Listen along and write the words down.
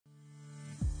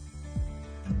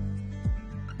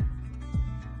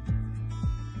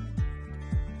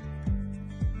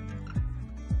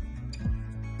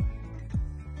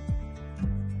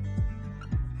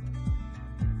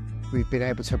We've been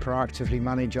able to proactively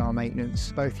manage our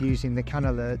maintenance, both using the CAN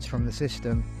alerts from the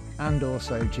system and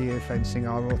also geofencing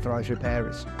our authorised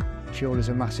repairers. Fuel is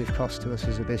a massive cost to us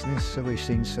as a business, so we've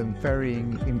seen some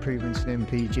varying improvements in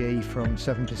MPG from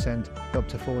 7% up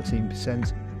to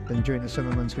 14%. And during the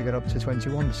summer months we got up to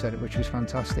 21%, which was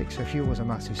fantastic, so fuel was a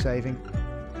massive saving.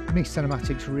 MiX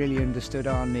Telematics really understood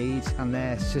our needs, and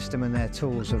their system and their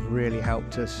tools have really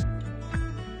helped us.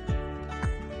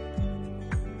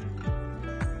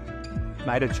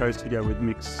 Mater chose to go with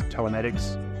MiX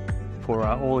Telematics for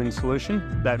our all-in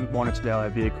solution that monitored our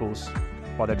vehicles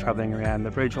while they're travelling around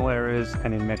the regional areas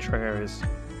and in metro areas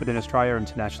within Australia and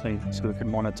internationally, so we can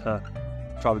monitor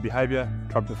driver behaviour,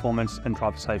 driver performance and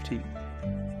driver safety.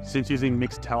 Since using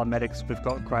MiX Telematics, we've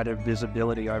got greater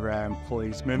visibility over our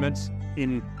employees' movements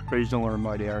in regional and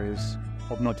remote areas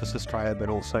of not just Australia but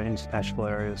also international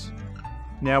areas.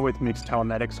 Now with MiX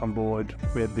Telematics on board,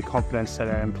 we have the confidence that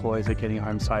our employees are getting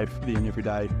home safe the end every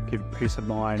day, give peace of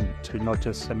mind to not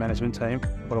just the management team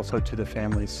but also to the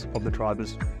families of the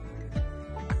drivers.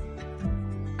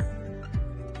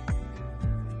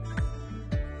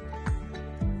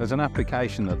 There's an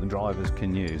application that the drivers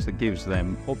can use that gives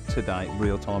them up-to-date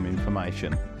real-time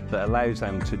information that allows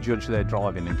them to judge their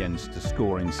driving against a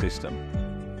scoring system.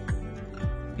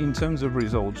 In terms of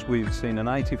results, we've seen an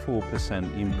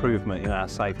 84% improvement in our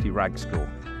safety RAG score.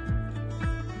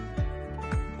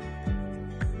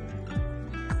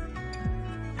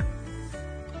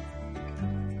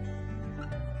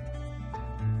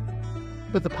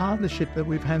 But the partnership that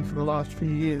we've had for the last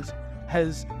few years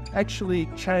has actually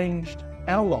changed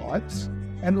our lives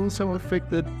and also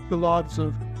affected the lives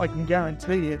of, I can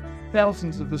guarantee you,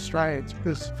 thousands of Australians,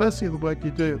 because firstly the work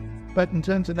you do, but in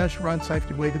terms of National Road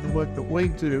Safety Week and the work that we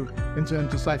do in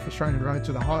terms of safe Australian roads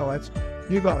and the highways,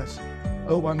 you guys are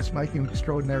the ones making an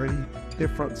extraordinary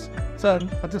difference. So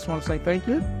I just want to say thank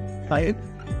you.